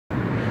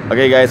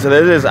Okay guys, so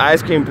there's this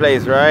ice cream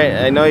place, right?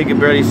 I know you can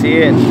barely see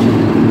it,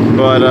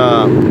 but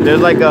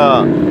there's like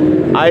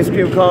a ice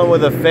cream cone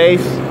with a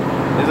face.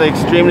 It's like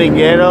extremely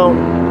ghetto.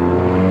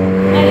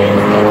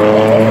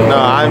 No,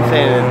 I'm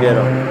saying it's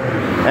ghetto.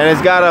 And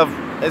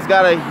it's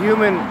got a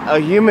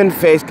human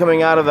face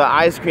coming out of the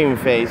ice cream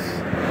face.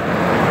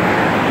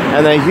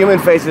 And the human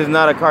face is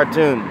not a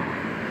cartoon.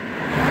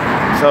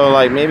 So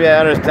like maybe I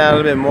understand a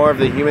little bit more if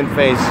the human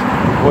face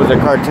was a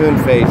cartoon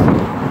face.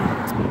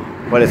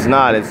 But it's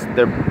not.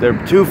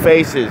 They're two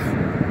faces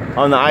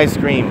on the ice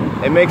cream.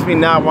 It makes me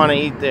not want to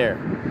eat there.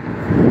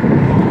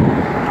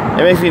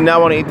 It makes me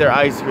not want to eat their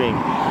ice cream.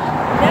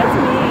 That's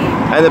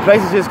me. And the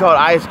place is just called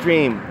Ice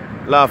Cream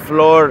La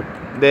Flor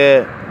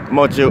de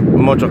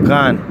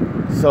Michoacán.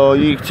 So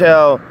you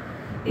tell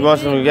you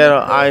want some ghetto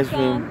ice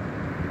cream.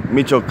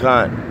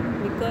 Michoacán.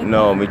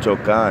 No,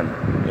 Michoacán.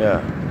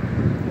 Yeah.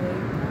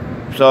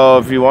 So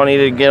if you want to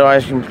eat a ghetto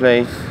ice cream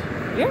place,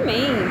 you're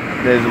mean.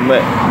 There's a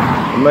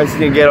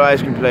Mexican ghetto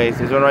ice cream place.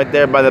 There's one right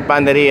there by the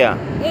panderia.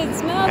 It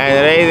smells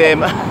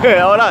And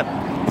hold on.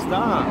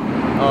 Stop.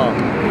 Oh.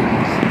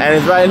 And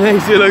it's right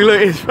next to you.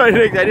 Look, it's right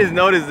next. I just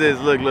noticed this.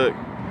 Look.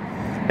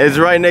 It's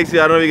right next to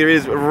you. I don't know if you can read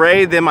this.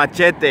 Rey de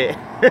Machete.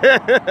 What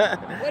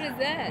is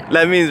that?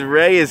 That means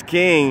Rey is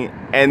king,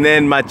 and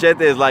then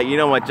Machete is like, you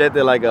know,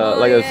 Machete like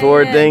a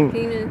sword thing.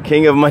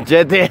 King of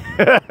Machete.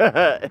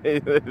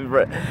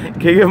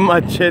 King of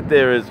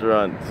Machete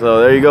restaurant. So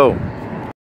there you go.